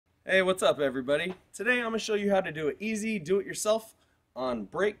Hey, what's up everybody? Today I'm going to show you how to do it easy, do-it-yourself on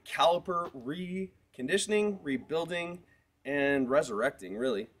brake caliper reconditioning, rebuilding, and resurrecting,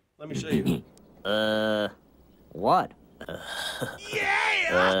 really. Let me show you. What?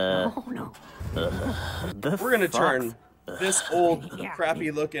 Yeah! Oh no. We're going to turn this old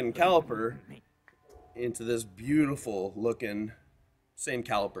crappy looking caliper into this beautiful looking same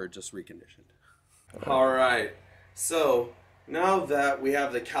caliper, just reconditioned. Alright, so now that we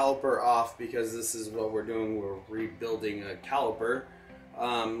have the caliper off, because this is what we're doing, we're rebuilding a caliper,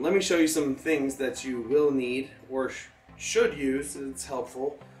 let me show you some things that you will need or should use, it's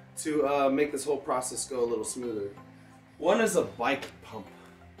helpful, to make this whole process go a little smoother. One is a bike pump,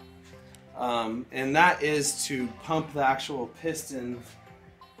 and that is to pump the actual piston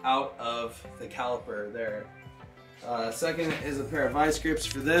out of the caliper there. Second is a pair of vice grips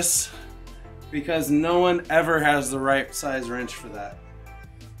for this, because no one ever has the right size wrench for that.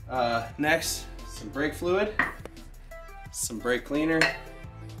 Next, some brake fluid, some brake cleaner,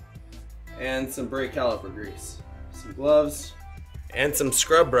 and some brake caliper grease. Some gloves, and some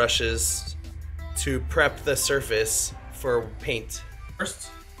scrub brushes to prep the surface for paint. First,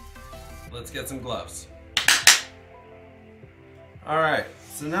 let's get some gloves. Alright,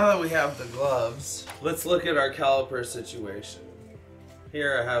 so now that we have the gloves, let's look at our caliper situation.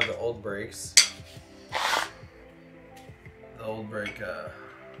 Here I have the old brakes. The old brake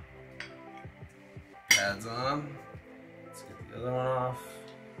pads on. Let's get the other one off.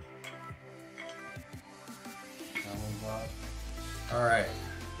 That one's off. Alright.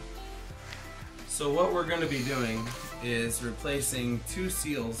 So what we're going to be doing is replacing two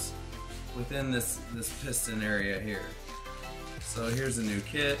seals within this piston area here. So here's a new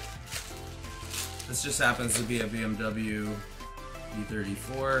kit. This just happens to be a BMW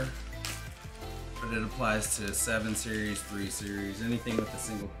E34, but it applies to 7 series, 3 series, anything with a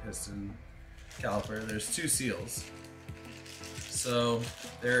single piston caliper. There's two seals. So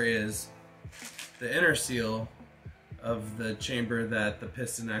there is the inner seal of the chamber that the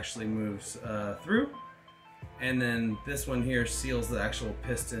piston actually moves through, and then this one here seals the actual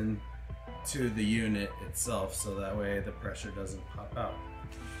piston to the unit itself, so that way the pressure doesn't pop out.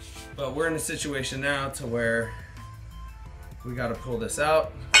 But we're in a situation now to where we got to pull this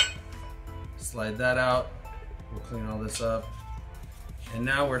out, slide that out, we'll clean all this up, and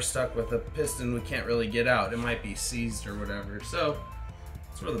now we're stuck with a piston we can't really get out. It might be seized or whatever, so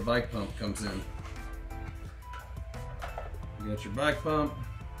that's where the bike pump comes in. You got your bike pump,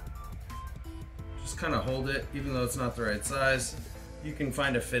 just kind of hold it, even though it's not the right size. You can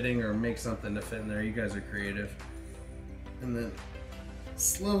find a fitting or make something to fit in there, you guys are creative. And then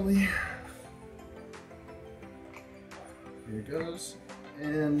slowly, here it goes,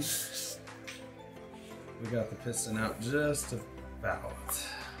 and we got the piston out just about.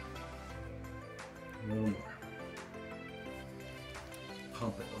 A little more.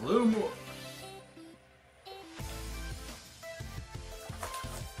 Pump it a little more.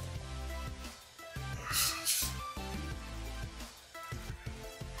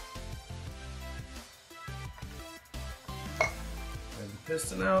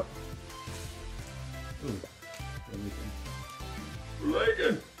 Piston out. Ooh, we're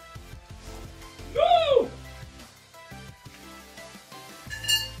leaking. No!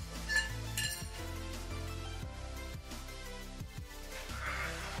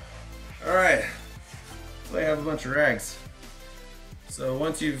 Alright, so I have a bunch of rags. So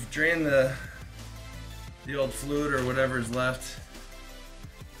once you've drained the old fluid or whatever's left,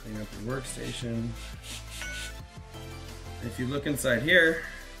 clean up your workstation. If you look inside here,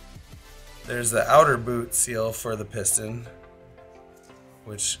 there's the outer boot seal for the piston,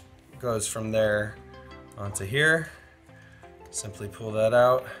 which goes from there onto here. Simply pull that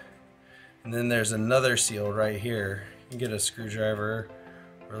out. And then there's another seal right here. You can get a screwdriver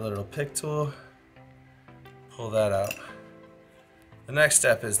or a little pick tool, pull that out. The next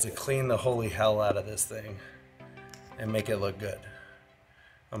step is to clean the holy hell out of this thing and make it look good.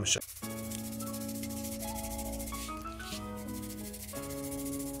 I'm gonna show you.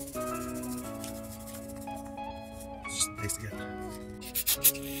 Nice to get.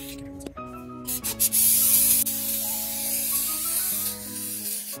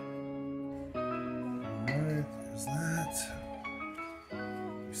 Alright, there's that.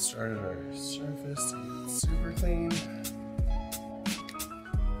 We started our surface to get super clean.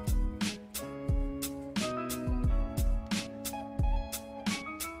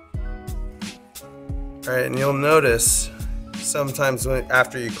 Alright, and you'll notice sometimes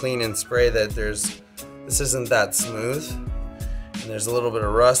after you clean and spray that this isn't that smooth and there's a little bit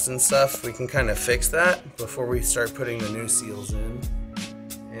of rust and stuff. We can kind of fix that before we start putting the new seals in.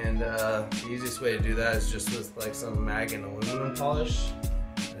 And the easiest way to do that is just with like some mag and aluminum polish,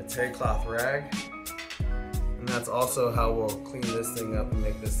 and a terry cloth rag. And that's also how we'll clean this thing up and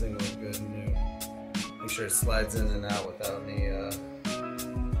make this thing look good and new. Make sure it slides in and out without any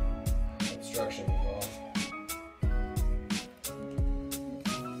obstruction involved.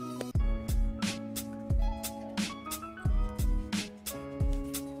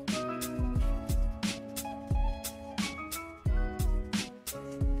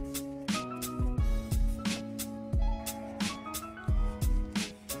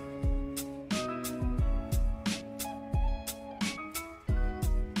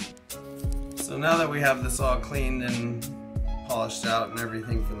 So now that we have this all cleaned and polished out and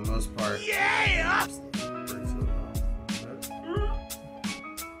everything for the most part, yeah!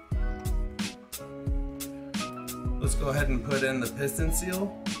 Let's go ahead and put in the piston seal,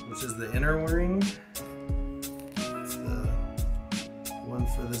 which is the inner ring. It's the one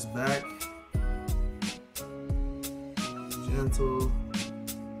for this back. Gentle.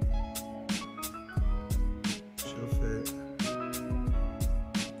 She'll fit.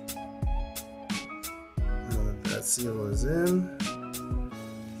 That seal is in.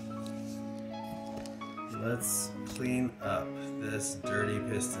 Let's clean up this dirty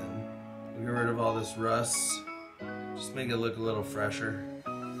piston. We'll get rid of all this rust. Just make it look a little fresher.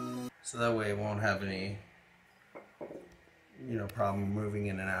 So that way it won't have any, problem moving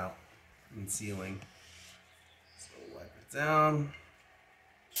in and out and sealing. So wipe it down.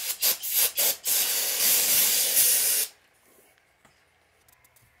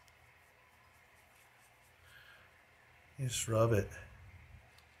 Just rub it.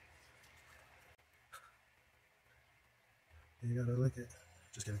 You gotta lick it.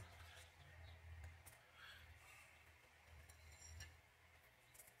 Just kidding.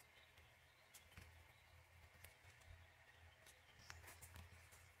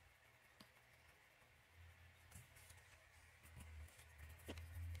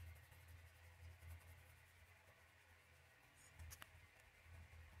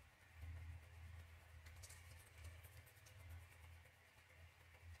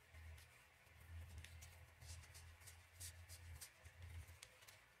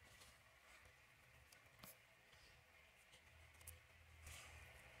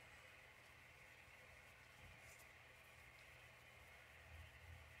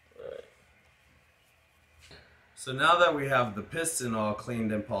 So now that we have the piston all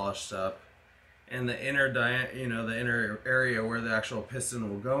cleaned and polished up, and the inner the inner area where the actual piston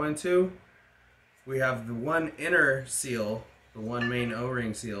will go into, we have the one inner seal, the one main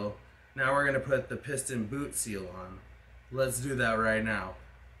O-ring seal. Now we're going to put the piston boot seal on. Let's do that right now.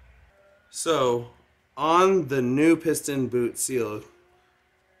 So on the new piston boot seal,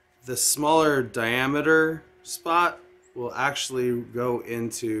 the smaller diameter spot will actually go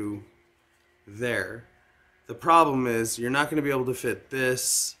into there. The problem is you're not going to be able to fit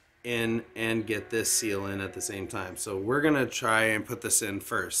this in and get this seal in at the same time. So we're going to try and put this in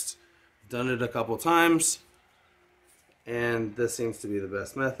first. I've done it a couple times and this seems to be the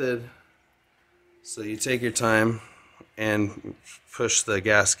best method. So you take your time and push the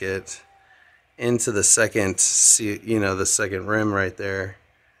gasket into the second seal, the second rim right there.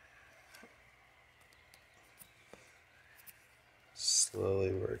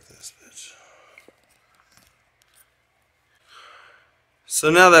 Slowly work this bitch. So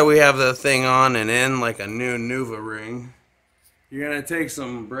now that we have the thing on and in like a new Nuva ring, you're going to take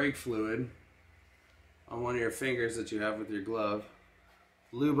some brake fluid on one of your fingers that you have with your glove,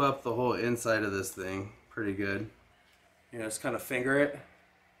 lube up the whole inside of this thing pretty good. Just kind of finger it.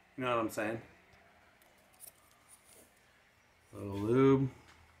 You know what I'm saying? A little lube.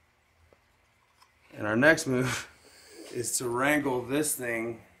 And our next move is to wrangle this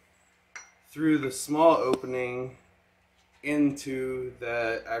thing through the small opening into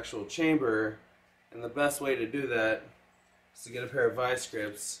the actual chamber. And the best way to do that is to get a pair of vice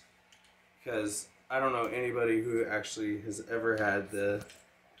grips, because I don't know anybody who actually has ever had the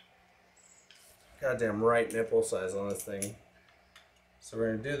goddamn right nipple size on this thing. So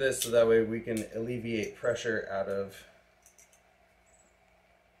we're going to do this so that way we can alleviate pressure out of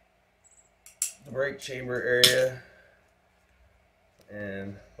the brake chamber area.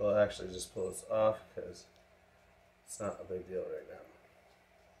 And we'll actually just pull this off because it's not a big deal right now.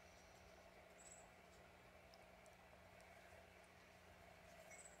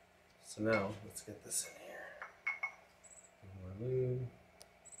 So now let's get this in here. More lube.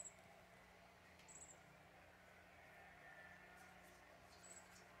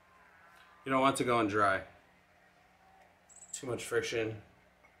 You don't want to go on dry. Too much friction,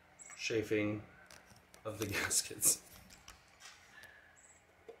 chafing of the gaskets.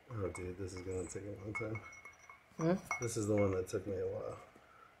 Oh dude, this is gonna take a long time. Hmm? This is the one that took me a while.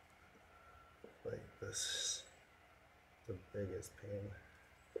 Like this, the biggest pain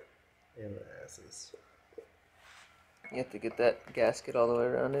in the asses. You have to get that gasket all the way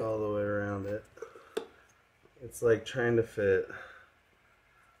around it. All the way around it. It's like trying to fit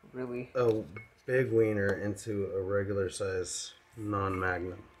Really? a big wiener into a regular size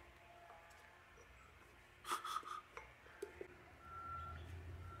non-magnum.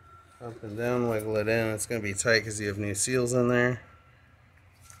 Up and down, wiggle it in. It's going to be tight because you have new seals in there.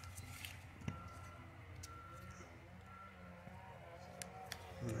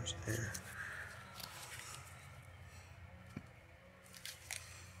 There's air.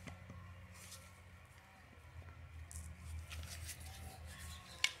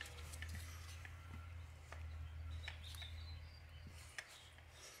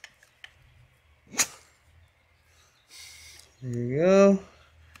 There you go.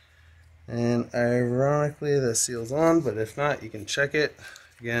 And ironically the seal's on, but if not, you can check it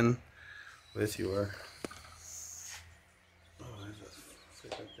again with your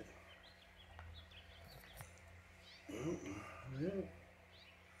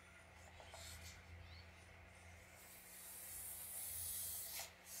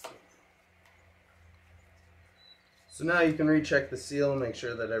So now you can recheck the seal, make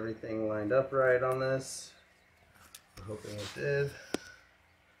sure that everything lined up right on this. I'm hoping it did.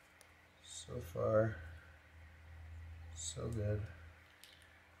 So far, so good.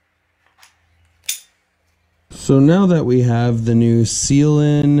 So now that we have the new seal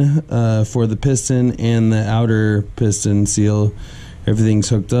in for the piston and the outer piston seal, everything's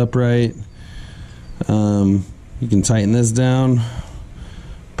hooked up right. You can tighten this down,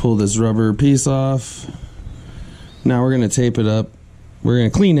 pull this rubber piece off. Now we're going to tape it up. We're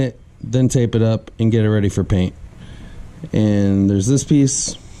going to clean it, then tape it up and get it ready for paint. And there's this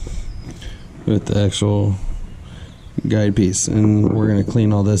piece with the actual guide piece, and we're going to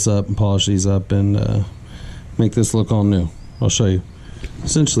clean all this up and polish these up and make this look all new. I'll show you.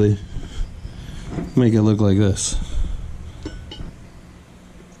 Essentially, make it look like this.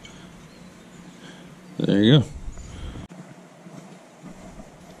 There you go.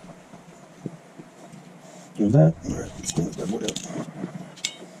 Do that. All right, let's clean that boy up.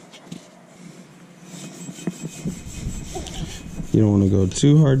 You don't want to go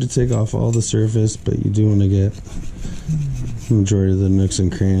too hard to take off all the surface, but you do want to get the majority of the nooks and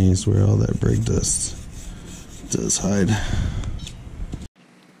crannies where all that brake dust does hide.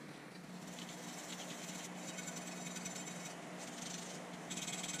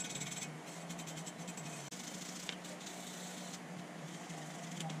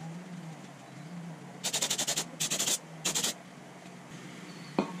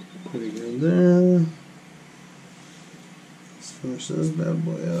 Pretty good there. Let's finish this bad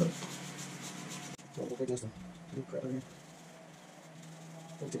boy up. Take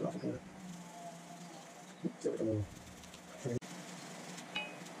it off of here.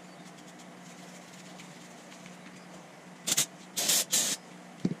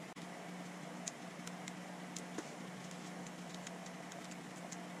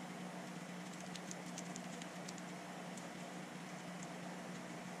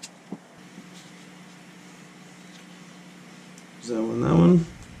 That one, that one.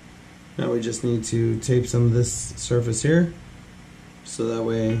 Now we just need to tape some of this surface here, so that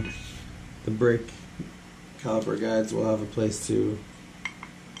way the brake caliper guides will have a place to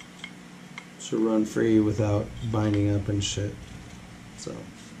run free without binding up and shit. So,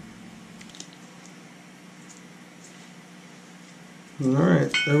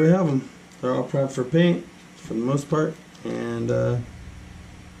 alright, there we have them. They're all prepped for paint for the most part, and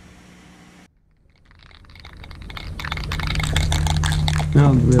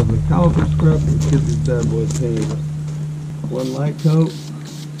now that we have the caliper scrub, let's get these bad boys painted. One light coat.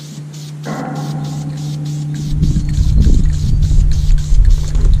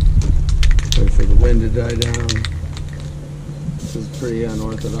 Wait for the wind to die down. This is pretty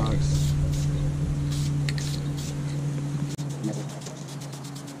unorthodox.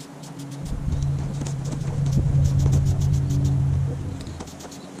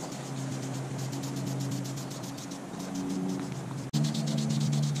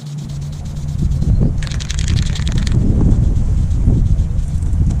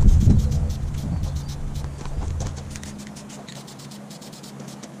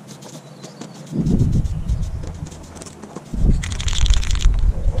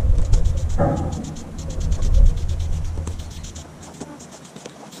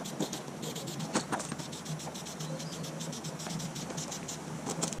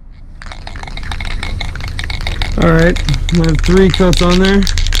 Alright, I have 3 coats on there.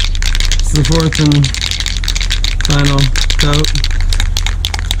 is the fourth and final coat.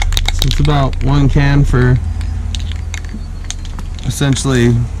 So it's about 1 can for essentially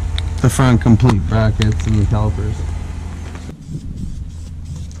the front complete brackets and the calipers.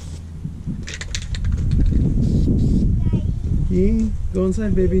 Go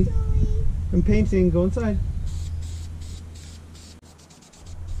inside, baby. I'm painting. Go inside.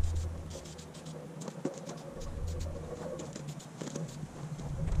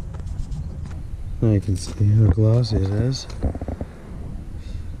 Now you can see how glossy it is.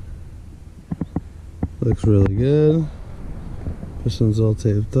 Looks really good. Piston's all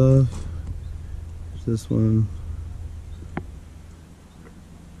taped off. This one.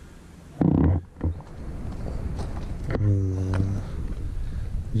 And then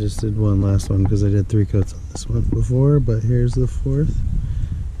I just did one last one because I did 3 coats on this one before, but here's the fourth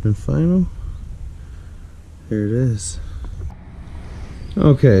and final. Here it is.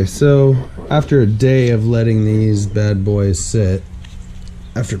 Okay, so after a day of letting these bad boys sit,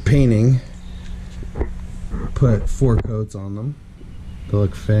 after painting, put 4 coats on them. They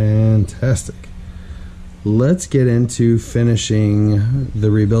look fantastic. Let's get into finishing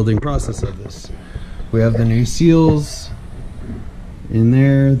the rebuilding process of this. We have the new seals in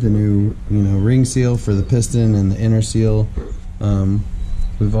there, the new ring seal for the piston and the inner seal.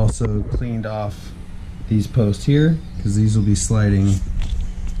 We've also cleaned off these posts here because these will be sliding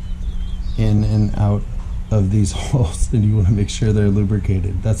in and out of these holes, and you want to make sure they're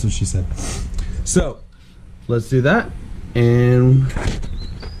lubricated. That's what she said. So let's do that, and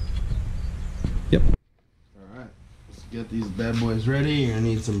yep. All right, let's get these bad boys ready. You're gonna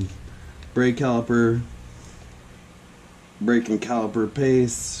need some brake caliper, brake and caliper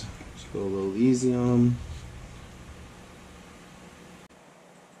paste. Just go a little easy on them.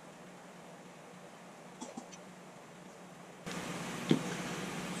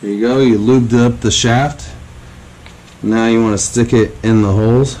 There you go, you lubed up the shaft. Now you want to stick it in the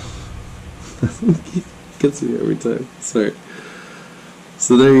holes. Gets me every time, sorry.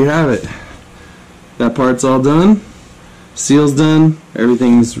 So there you have it. That part's all done. Seal's done.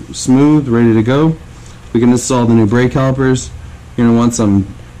 Everything's smooth, ready to go. We can install the new brake calipers. You're going to want some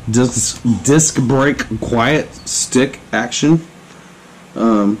disc brake quiet stick action.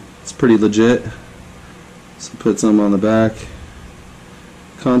 It's pretty legit. So put some on the back.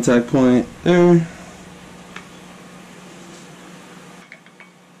 Contact point there.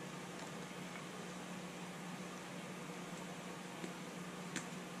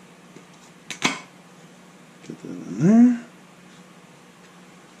 Get that in there.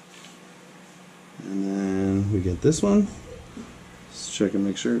 And then we get this one. Let's check and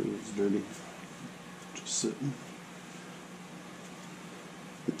make sure it's dirty. Just sitting.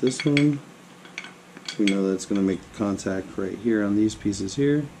 Get this one. We know that it's going to make contact right here on these pieces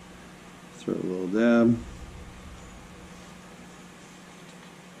here. Throw a little dab.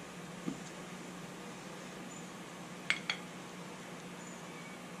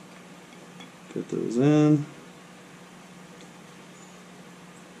 Get those in.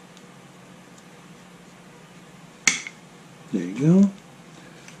 There you go.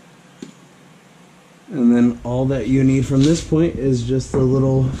 And then all that you need from this point is just a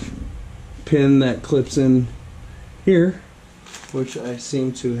little pin that clips in here, which I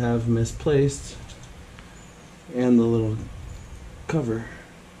seem to have misplaced, and the little cover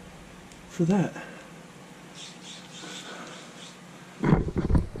for that.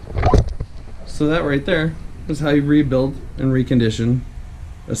 So that right there is how you rebuild and recondition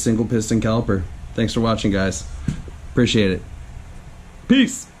a single piston caliper. Thanks for watching, guys. Appreciate it.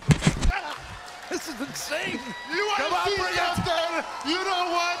 Peace. This is insane. You want to see something? You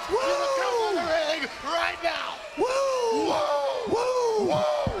know what? Woo! Come in the ring right now. Woo! Woo! Woo! Woo!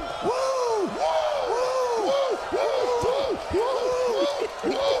 Woo! Woo! Woo! Woo! Woo!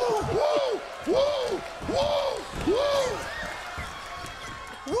 Woo! Woo! Woo! Woo!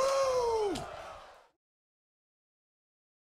 Woo!